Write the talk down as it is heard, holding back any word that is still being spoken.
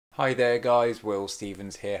Hi there guys, Will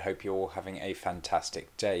Stevens here, hope you're all having a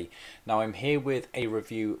fantastic day. Now I'm here with a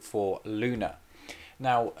review for Luna.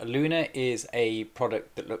 Now Luna is a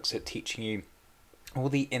product that looks at teaching you all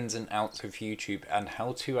the ins and outs of YouTube and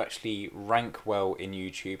how to actually rank well in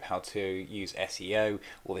YouTube, how to use SEO,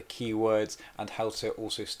 all the keywords, and how to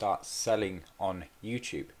also start selling on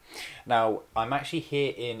YouTube. Now I'm actually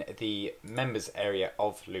here in the members area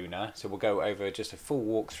of Luna, so we'll go over just a full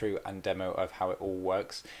walkthrough and demo of how it all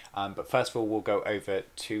works. But first of all, we'll go over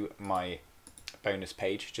to my bonus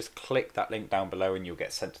page. Just click that link down below and you'll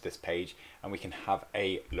get sent to this page and we can have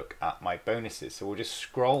a look at my bonuses. So we'll just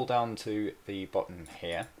scroll down to the bottom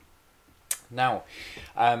here. Now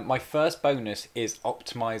my first bonus is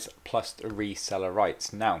optimize plus the reseller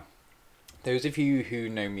rights. Now those of you who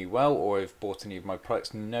know me well or have bought any of my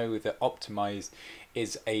products know that Optimize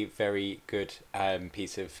is a very good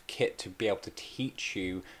piece of kit to be able to teach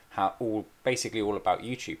you basically all about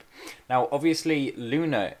YouTube. Now obviously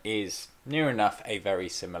Luna is near enough a very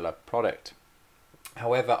similar product.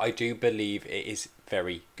 However, I do believe it is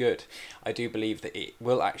very good. I do believe that it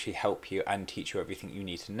will actually help you and teach you everything you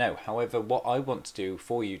need to know. However, what I want to do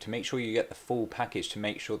for you to make sure you get the full package, to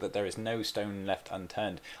make sure that there is no stone left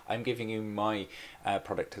unturned, I'm giving you my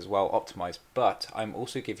product as well, Optimized, but I'm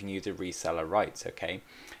also giving you the reseller rights, okay?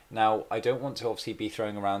 Now, I don't want to obviously be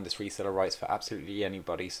throwing around this reseller rights for absolutely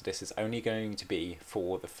anybody, so this is only going to be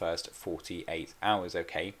for the first 48 hours,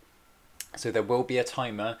 okay? So there will be a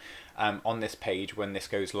timer on this page when this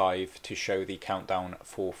goes live to show the countdown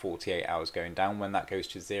for 48 hours going down. When that goes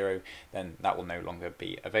to 0, then that will no longer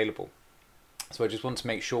be available. So I just want to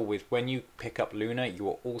make sure when you pick up Luna, you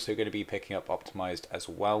are also going to be picking up Optimized as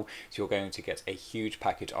well. So you're going to get a huge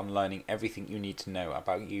package on learning everything you need to know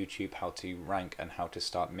about YouTube, how to rank and how to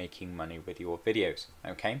start making money with your videos,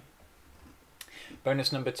 okay?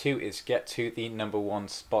 Bonus number 2 is get to the #1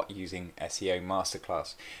 spot using SEO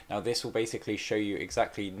Masterclass. Now this will basically show you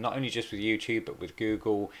exactly, not only just with YouTube but with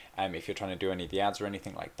Google, if you're trying to do any of the ads or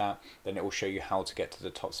anything like that, then it will show you how to get to the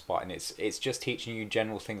top spot. And it's just teaching you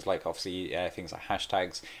general things like obviously things like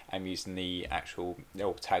hashtags and using the actual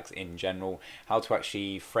tags in general, how to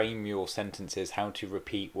actually frame your sentences, how to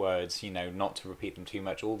repeat words, not to repeat them too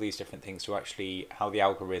much, all these different things to actually how the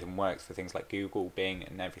algorithm works for things like Google, Bing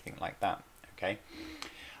and everything like that. Okay.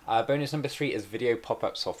 Bonus number 3 is video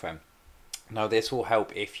pop-up software. Now this will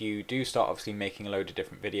help if you do start obviously making a load of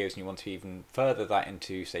different videos and you want to even further that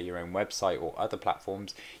into say your own website or other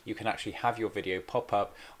platforms. You can actually have your video pop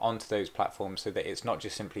up onto those platforms so that it's not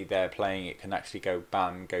just simply there playing, it can actually go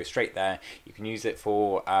bam, go straight there. You can use it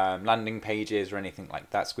for landing pages or anything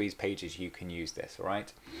like that, squeeze pages, you can use this, all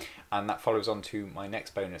right? And that follows on to my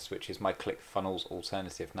next bonus, which is my ClickFunnels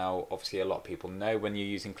alternative. Now, obviously a lot of people know when you're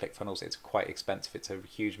using ClickFunnels, it's quite expensive. It's a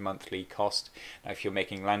huge monthly cost. Now, if you're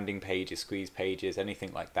making landing pages, squeeze pages,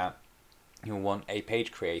 anything like that, you'll want a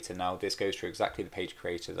page creator. Now this goes through exactly the page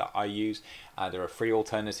creator that I use. There are free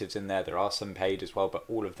alternatives in there are some paid as well, but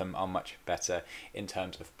all of them are much better in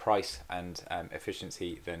terms of price and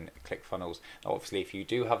efficiency than ClickFunnels. Now obviously if you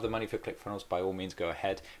do have the money for ClickFunnels, by all means go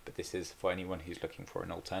ahead, but this is for anyone who's looking for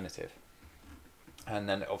an alternative. And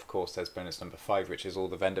then of course there's bonus number 5, which is all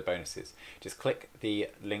the vendor bonuses. Just click the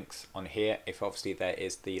links on here. If obviously there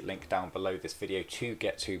is the link down below this video to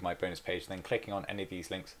get to my bonus page, then clicking on any of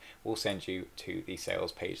these links will send you to the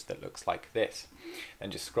sales page that looks like this.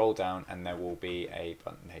 Then just scroll down and there will be a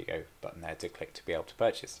button, there you go, button there to click to be able to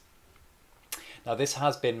purchase. Now this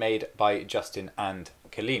has been made by Justin and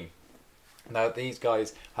Kaleem. Now these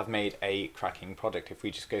guys have made a cracking product. If we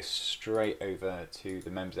just go straight over to the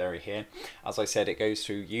members area here, as I said, it goes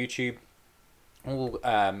through YouTube, all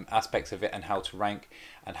aspects of it and how to rank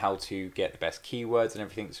and how to get the best keywords and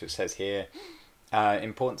everything. So it says here,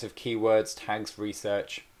 importance of keywords, tags,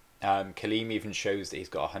 research. Kaleem even shows that he's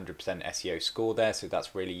got 100% SEO score there, so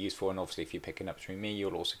that's really useful. And obviously if you're picking up through me,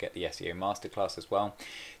 you'll also get the SEO Masterclass as well.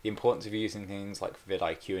 The importance of using things like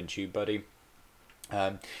vidIQ and TubeBuddy.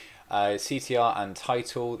 CTR and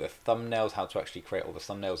title, the thumbnails, how to actually create all the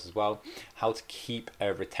thumbnails as well, how to keep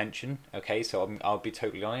retention. Okay, so I'll be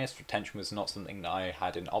totally honest, retention was not something that I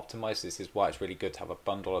had in Optimize. This is why it's really good to have a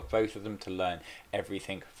bundle of both of them to learn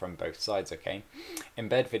everything from both sides. Okay,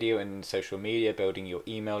 embed video in social media, building your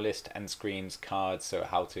email list and screens, cards, so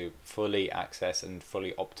how to fully access and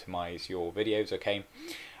fully optimize your videos. Okay.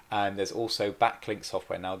 And there's also backlink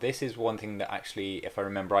software. Now this is one thing that actually, if I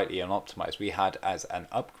remember rightly on Optimize, we had as an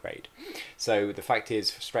upgrade. So the fact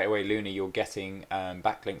is, straight away Luna, you're getting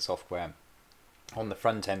backlink software on the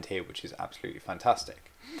front end here, which is absolutely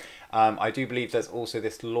fantastic. I do believe there's also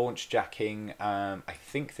this launch jacking. I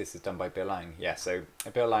think this is done by Bill Lang. Yeah, so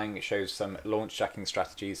Bill Lang shows some launch jacking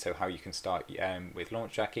strategies, so how you can start with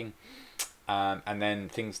launch jacking. And then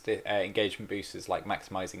things that engagement boosters like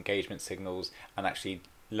maximize engagement signals and actually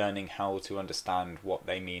learning how to understand what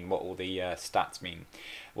they mean, what all the stats mean.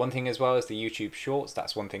 One thing as well is the YouTube Shorts.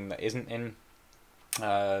 That's one thing that isn't in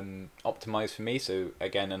optimized for me, so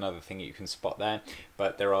again another thing you can spot there,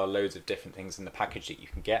 but there are loads of different things in the package that you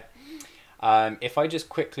can get. If I just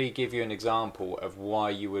quickly give you an example of why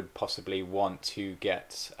you would possibly want to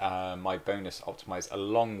get my bonus optimized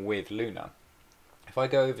along with Luna. If I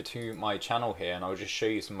go over to my channel here and I'll just show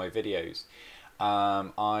you some of my videos,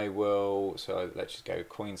 I will, so let's just go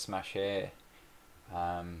Coin Smash here.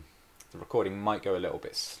 The recording might go a little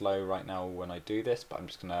bit slow right now when I do this, but I'm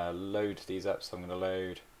just going to load these up. So I'm going to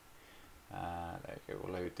load, there we go,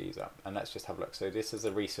 we'll load these up. And let's just have a look. So this is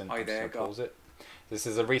a recent, pause it. This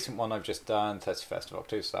is a recent one I've just done, 31st of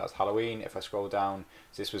October, so that's Halloween. If I scroll down,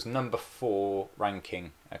 so this was number 4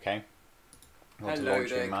 ranking, okay? I want to launch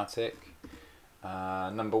Matic.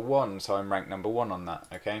 Number 1, so I'm ranked number 1 on that,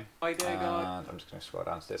 okay? Hi there, guys. I'm just going to scroll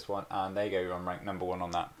down to this one, and there you go, I'm ranked number 1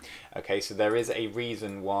 on that. Okay, so there is a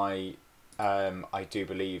reason why I do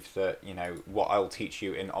believe that, you know, what I'll teach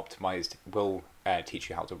you in Optimized will teach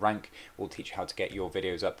you how to rank, will teach you how to get your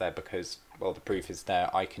videos up there, because, well, the proof is there,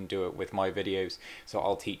 I can do it with my videos, so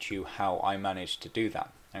I'll teach you how I managed to do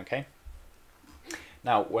that, okay?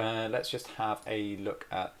 Now, let's just have a look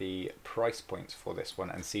at the price points for this one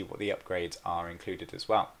and see what the upgrades are included as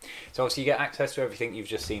well. So obviously you get access to everything you've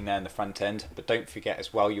just seen there in the front end, but don't forget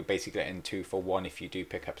as well, you're basically getting 2 for 1 if you do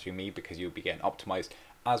pick up through me, because you'll be getting optimized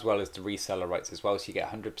as well as the reseller rights as well. So you get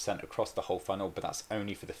 100% across the whole funnel, but that's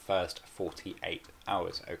only for the first 48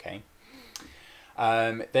 hours, okay?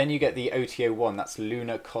 Then you get the OTO one, that's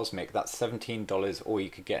Luna Cosmic, that's $17, or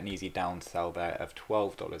you could get an easy downsell there of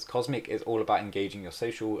 $12. Cosmic is all about engaging your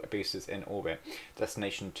social boosters in orbit,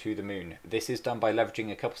 destination to the moon. This is done by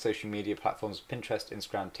leveraging a couple social media platforms, Pinterest,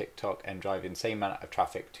 Instagram, TikTok, and drive insane amount of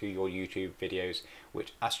traffic to your YouTube videos,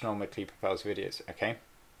 which astronomically propels videos, okay?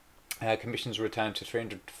 Commissions return to $300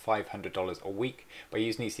 to $500 a week by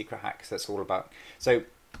using these secret hacks. That's all about. So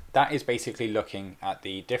that is basically looking at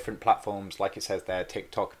the different platforms, like it says there,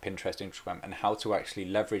 TikTok, Pinterest, Instagram, and how to actually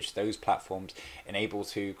leverage those platforms and able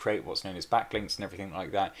to create what's known as backlinks and everything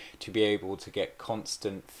like that to be able to get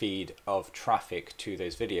constant feed of traffic to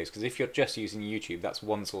those videos. Because if you're just using YouTube, that's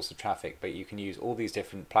one source of traffic, but you can use all these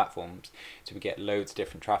different platforms to get loads of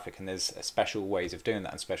different traffic, and there's special ways of doing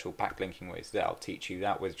that and special backlinking ways that I'll teach you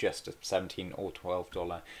that with just a $17 or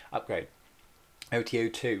 $12 upgrade.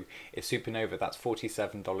 OTO2 is Supernova, that's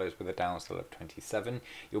 $47 with a downsell of $27.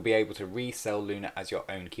 You'll be able to resell Luna as your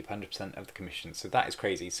own, keep 100% of the commission. So that is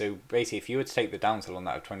crazy. So basically, if you were to take the downsell on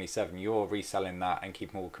that of 27, you're reselling that and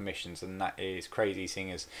keep more commissions, and that is crazy,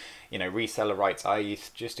 seeing as, you know, reseller rights.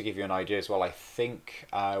 Just to give you an idea as well, I think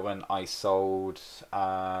when I sold,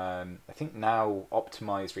 I think now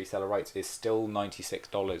optimized reseller rights is still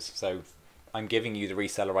 $96. So I'm giving you the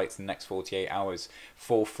reseller rights in the next 48 hours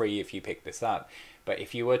for free if you pick this up. But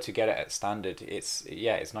if you were to get it at standard, it's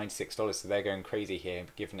 $96. So they're going crazy here,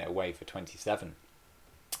 giving it away for $27.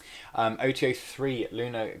 OTO3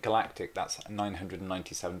 Luna Galactic, that's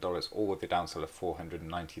 $997, all with the downsell of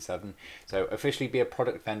 $497. So officially be a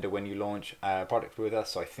product vendor when you launch a product with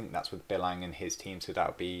us. So I think that's with Bill Lang and his team. So that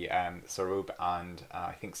would be Sarub, and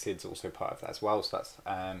I think Sid's also part of that as well. So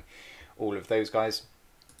that's all of those guys.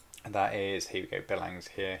 And that is, here we go, Bill Lang's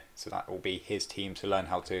here, so that will be his team to learn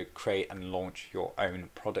how to create and launch your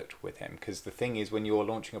own product with him. Because the thing is, when you're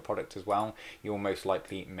launching a product as well, you'll most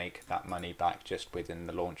likely make that money back just within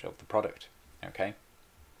the launch of the product, okay?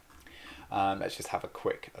 Let's just have a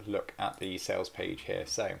quick look at the sales page here.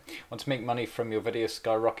 So, want to make money from your videos,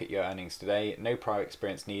 skyrocket your earnings today, no prior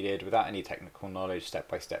experience needed, without any technical knowledge,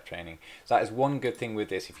 step-by-step training. So that is one good thing with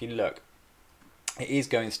this. If you look, it is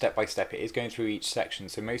going step by step, it is going through each section.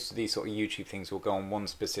 So most of these sort of YouTube things will go on one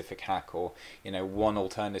specific hack, or, you know, one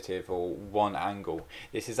alternative or one angle.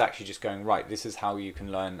 This is actually just going, right, this is how you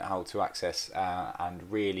can learn how to access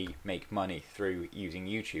and really make money through using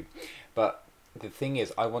YouTube. But the thing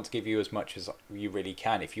is, I want to give you as much as you really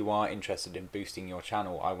can. If you are interested in boosting your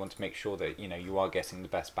channel, I want to make sure that, you know, you are getting the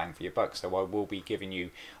best bang for your buck. So I will be giving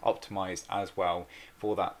you optimized as well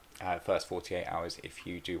for that first 48 hours. If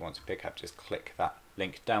you do want to pick up, just click that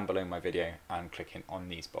link down below my video and click in on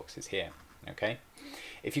these boxes here, okay?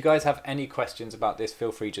 If you guys have any questions about this,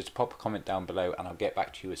 feel free just to pop a comment down below and I'll get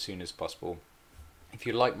back to you as soon as possible. If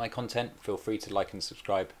you like my content, feel free to like and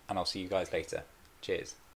subscribe, and I'll see you guys later. Cheers.